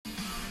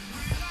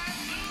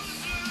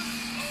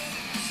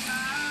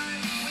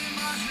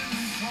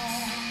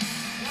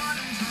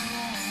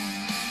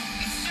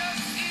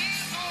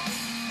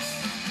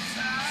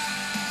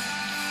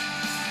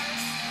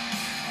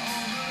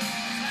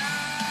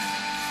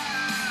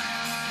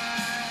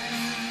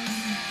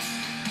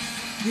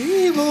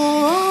Evil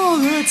all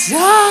the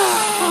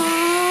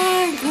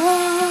time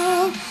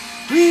club.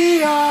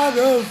 We are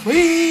the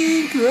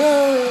free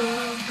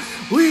club.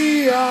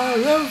 We are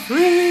the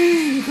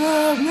free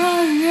club.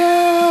 Not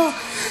you.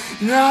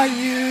 Not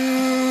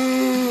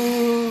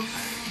you.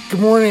 Good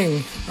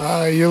morning.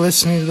 You're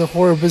listening to the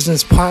Horror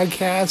Business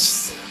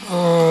Podcast.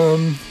 I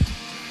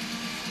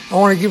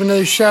want to give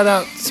another shout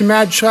out to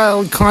Mad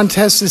Child.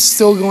 Contest is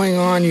still going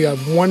on. You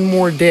have one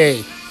more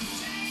day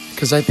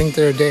because I think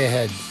they're a day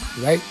ahead,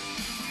 right?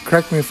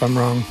 Correct me if I'm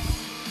wrong.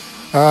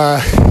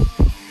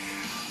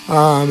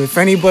 If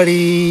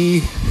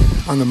anybody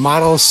on the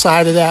model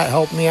side of that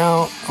help me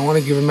out, I want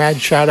to give a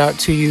mad shout out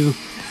to you.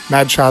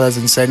 Mad Child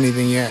hasn't said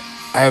anything yet.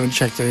 I haven't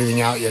checked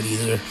anything out yet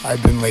either.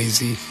 I've been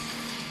lazy.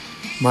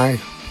 My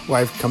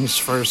wife comes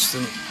first,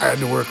 and I had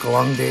to work a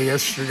long day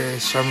yesterday,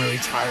 so I'm really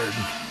tired.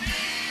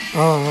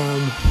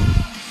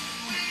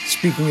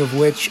 Speaking of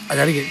which, I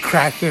got to get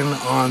cracking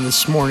on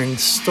this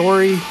morning's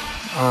story.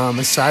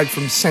 Aside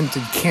from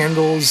scented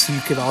candles, you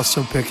could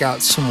also pick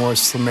out some more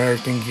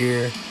Slamerican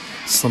gear,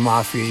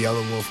 Slamafia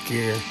Yellow Wolf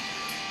gear.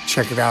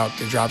 Check it out.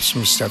 They dropped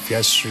some stuff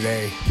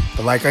yesterday.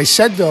 But like I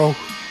said, though,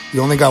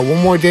 you only got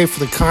one more day for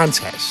the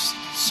contest.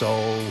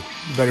 So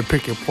you better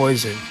pick your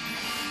poison.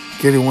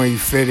 Get in where you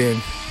fit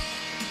in.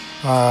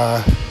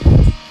 I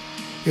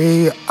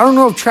don't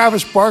know if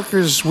Travis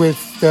Barker's with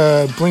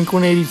the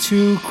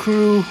Blink-182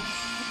 crew.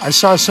 I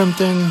saw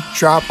something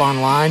drop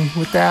online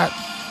with that.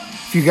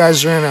 If you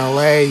guys are in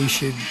LA, you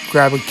should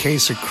grab a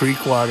case of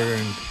creek water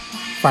and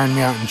find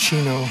me out in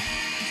Chino.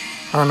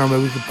 I don't know,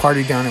 maybe we could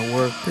party down at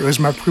work. It was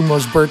my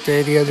primo's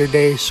birthday the other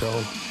day, so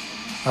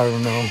I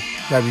don't know.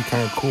 That'd be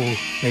kind of cool.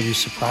 Maybe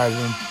surprise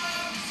him.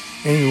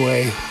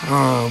 Anyway,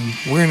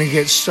 we're going to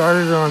get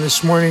started on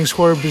this morning's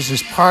Horror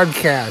Business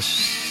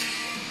Podcast.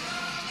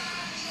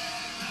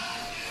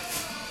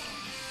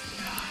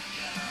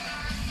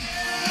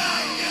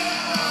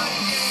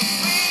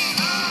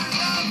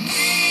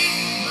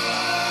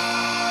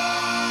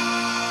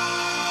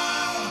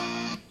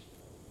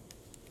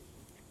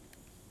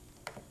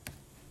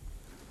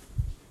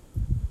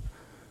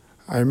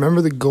 I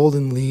remember the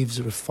golden leaves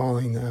were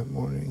falling that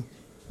morning,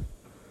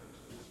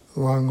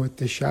 along with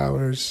the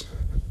showers.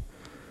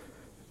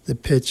 The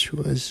pitch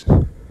was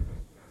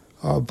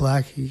all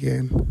black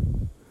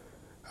again.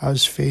 I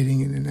was fading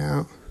in and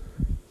out.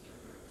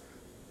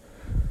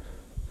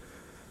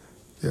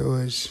 There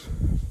was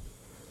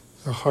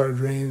a hard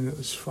rain that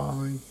was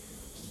falling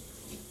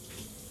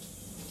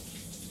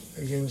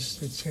against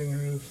the tin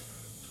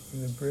roof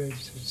and the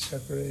bridge that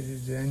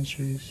separated the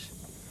entries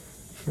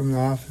from the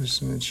office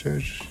and the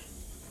church.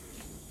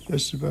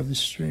 Just above the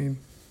stream,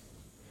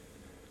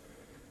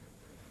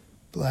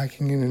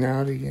 blacking in and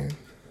out again.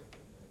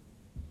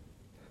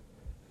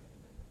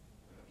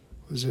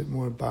 Was it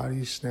more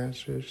body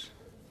snatchers?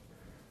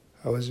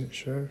 I wasn't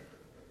sure.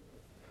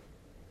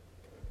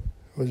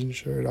 I wasn't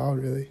sure at all,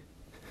 really.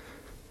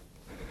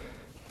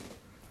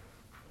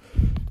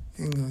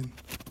 England.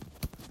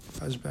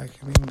 I was back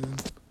in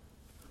England.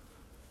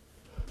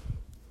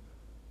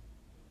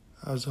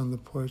 I was on the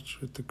porch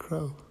with the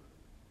crow.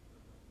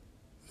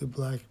 The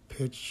black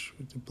pitch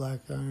with the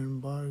black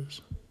iron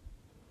bars.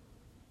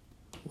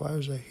 Why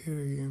was I here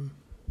again?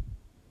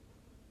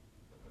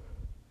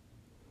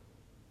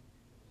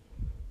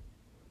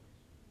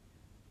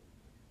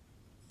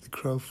 The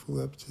crow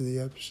flew up to the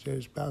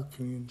upstairs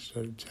balcony and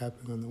started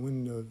tapping on the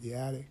window of the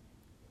attic.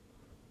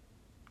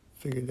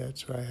 Figured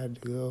that's where I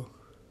had to go.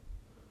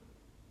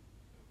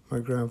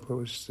 My grandpa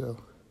was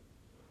still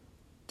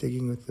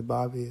digging with the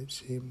bobby, it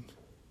seemed.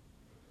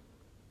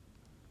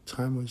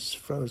 Time was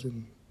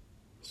frozen.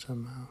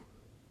 Somehow.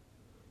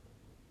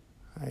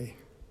 I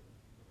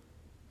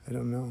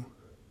don't know.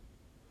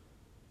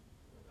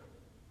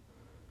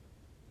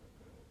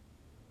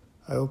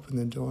 I opened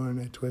the door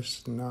and I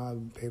twisted the knob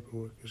and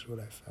paperwork is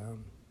what I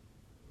found.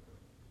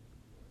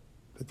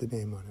 But the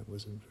name on it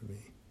wasn't for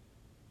me.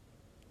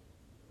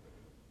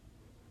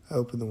 I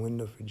opened the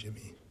window for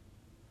Jimmy.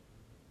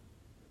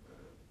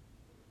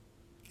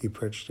 He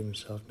perched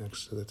himself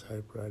next to the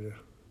typewriter.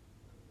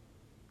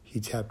 He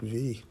tapped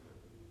V.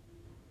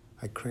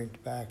 I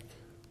cranked back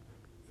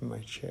in my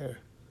chair.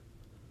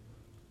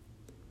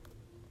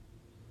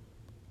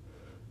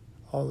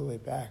 All the way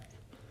back.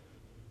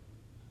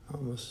 I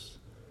was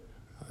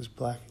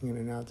blacking in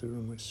and out. The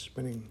room was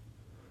spinning.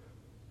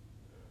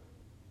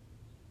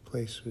 The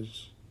place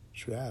was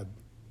drab.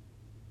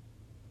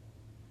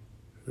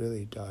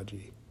 Really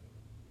dodgy.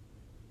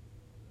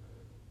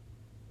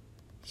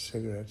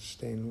 Cigarettes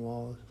stained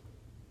walls.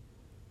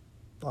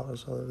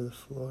 Bottles all over the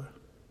floor.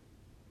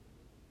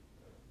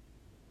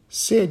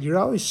 Sid, you're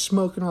always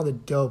smoking all the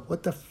dope.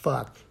 What the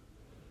fuck?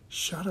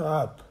 Shut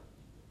up.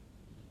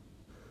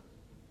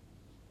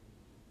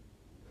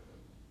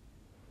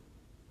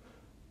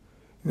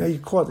 You know, you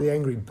caught the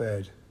angry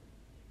bird.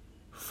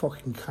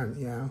 Fucking cunt,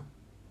 you know.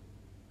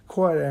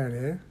 Quiet down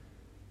here.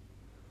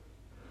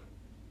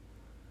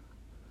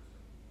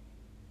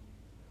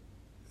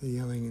 The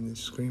yelling and the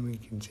screaming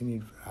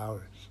continued for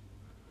hours.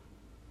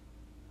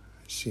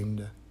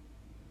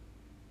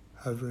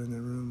 hover in the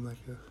room like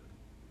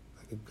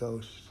a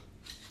ghost.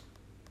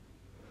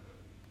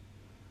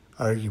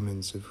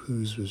 Arguments of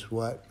whose was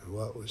what or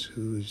what was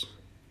whose.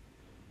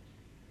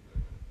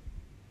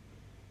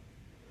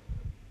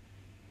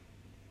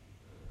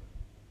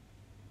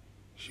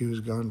 She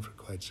was gone for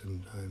quite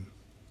some time.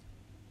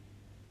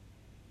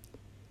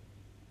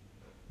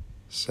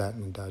 Sat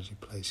in a dodgy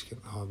place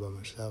getting hard by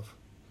myself.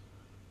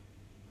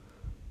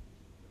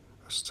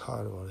 I was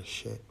tired of all this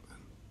shit, man.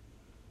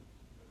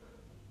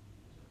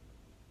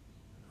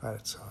 Right,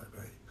 it's hard,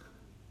 right?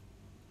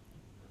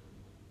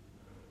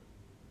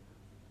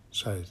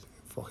 Tried to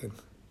fucking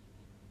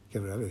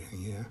give it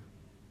everything, yeah?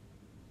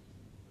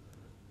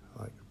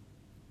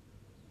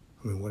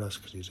 What else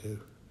could you do?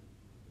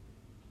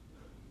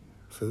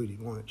 Food, you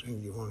want it,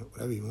 drink, you want it,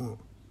 whatever you want.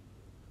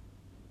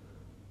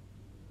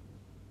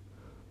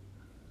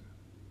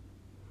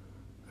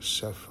 I was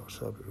so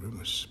fucked up, the room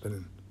was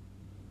spinning.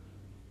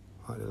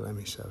 I had to lay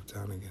myself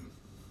down again.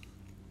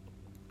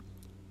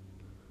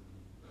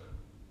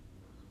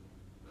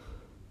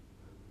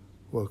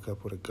 Woke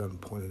up with a gun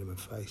pointed in my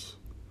face.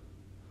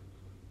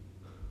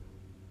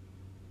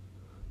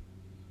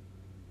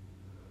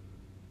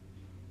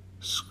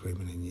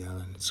 Screaming and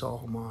yelling, it's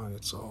all mine,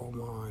 it's all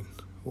mine.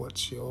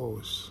 What's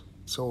yours?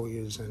 It's all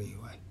yours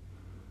anyway.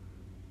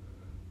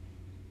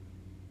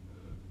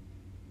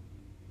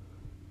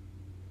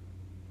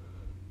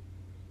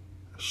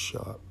 A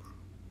sharp,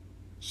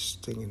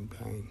 stinging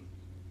pain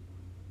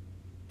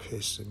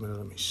pierced the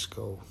middle of my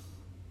skull.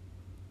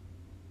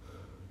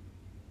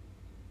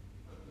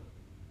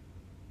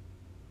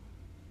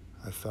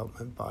 I felt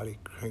my body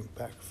crank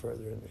back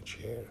further in the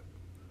chair.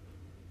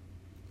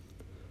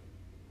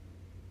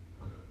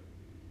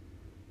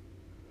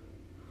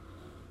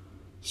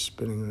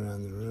 Spinning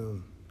around the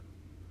room,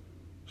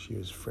 she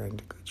was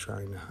frantically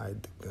trying to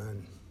hide the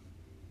gun.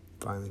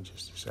 Finally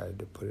just decided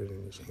to put it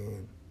in his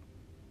hand.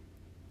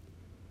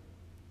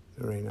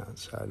 The rain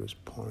outside was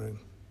pouring.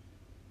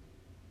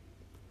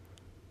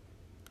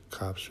 The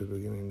cops were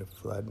beginning to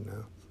flood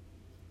now.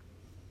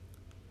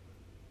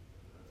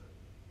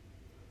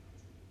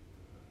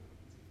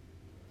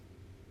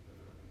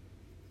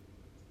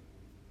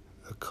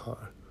 A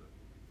car.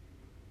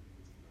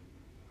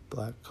 A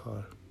black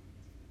car.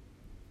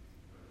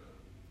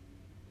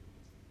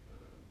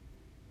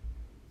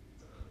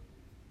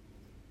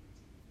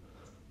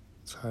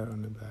 Tire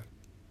on the back.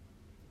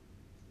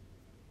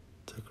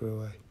 Took her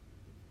away.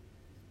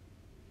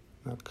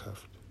 Not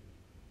cuffed.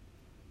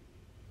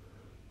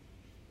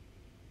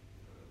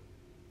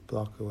 A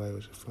block away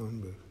was a phone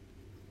booth.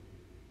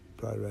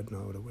 Bright red in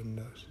all the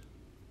windows.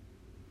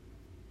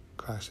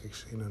 Classic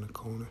scene on a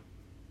corner.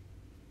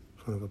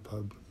 In front of a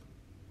pub.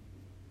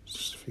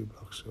 Just a few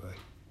blocks away.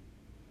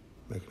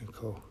 Making a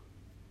call.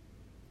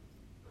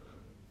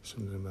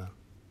 Something about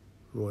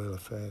royal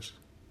affairs.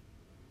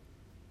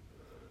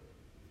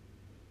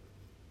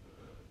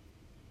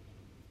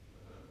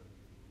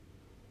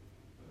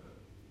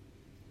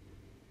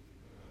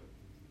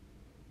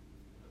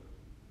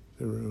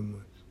 The room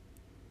was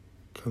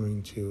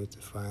coming to with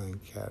the filing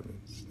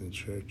cabinets in the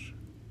church.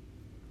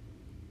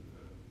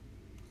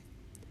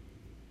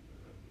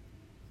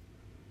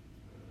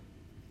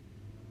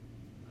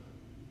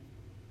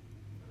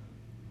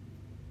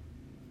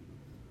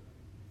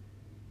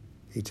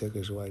 He took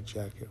his white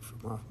jacket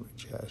from off my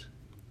chest.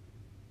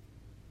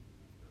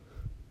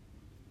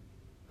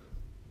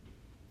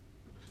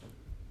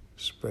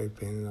 Spray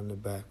painted on the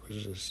back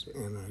was just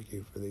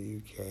anarchy for the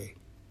UK.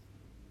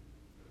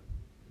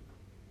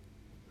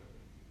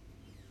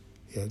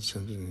 He had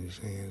something in his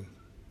hand.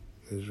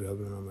 He was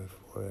rubbing it on my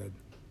forehead.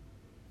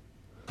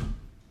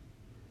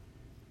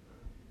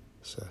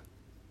 So,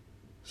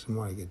 some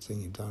mighty good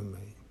thing you done,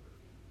 mate.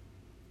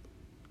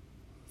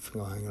 I think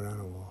I'll hang around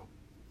a wall.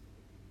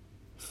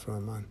 For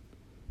a month.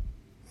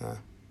 Yeah.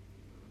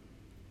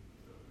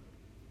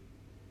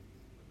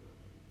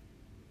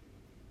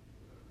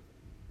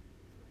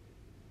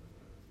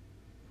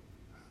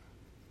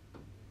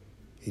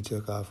 He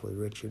took off with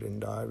Richard and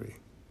Darby.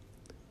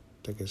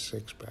 Took a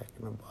six-pack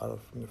and a bottle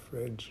from the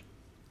fridge.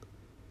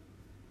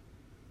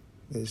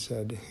 They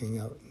decided to hang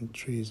out in the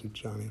trees with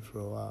Johnny for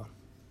a while.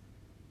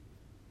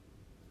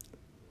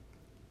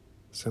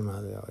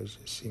 Somehow they always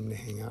just seemed to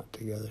hang out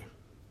together.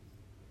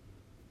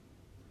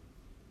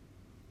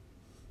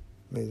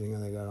 Amazing how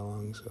they got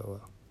along so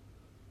well.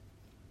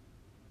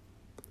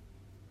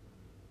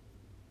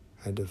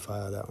 I had to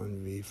file that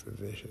one V for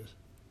vicious.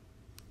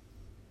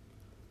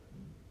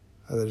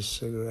 I lit a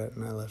cigarette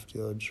and I left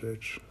the old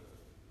church.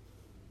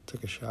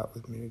 Took a shot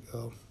with me to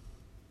go.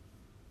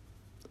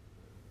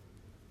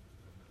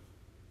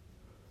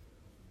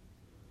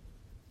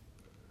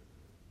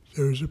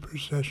 There's a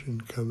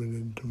procession coming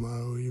in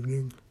tomorrow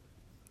evening.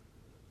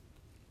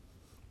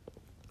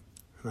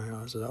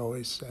 And as I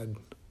always said,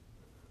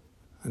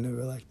 I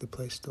never liked the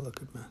place to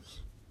look at mess.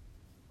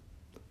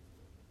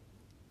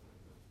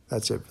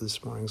 That's it for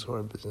this morning's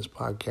Horror Business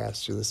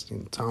Podcast. You're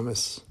listening to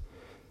Thomas.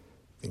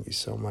 Thank you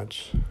so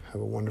much.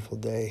 Have a wonderful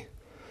day.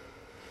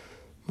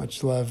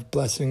 Much love,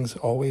 blessings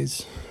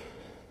always.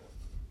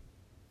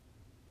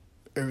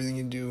 everything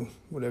you do,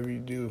 whatever you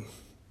do,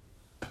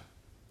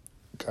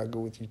 God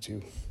go with you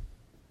too.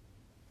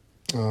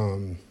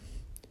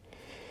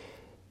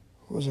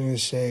 What was I going to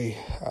say?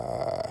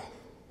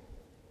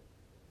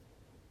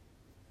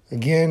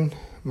 Again,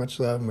 much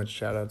love, much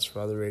shout outs for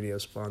all the radio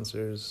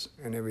sponsors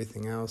and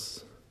everything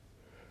else.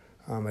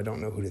 I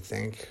don't know who to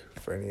thank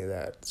for any of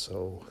that,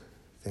 so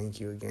thank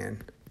you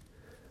again.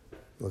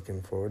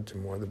 Looking forward to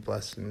more of the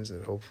blessings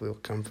that hopefully will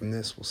come from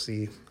this. We'll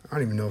see. I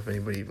don't even know if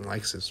anybody even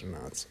likes this or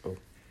not, so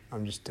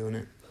I'm just doing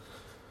it.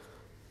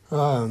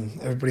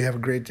 Everybody have a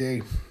great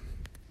day.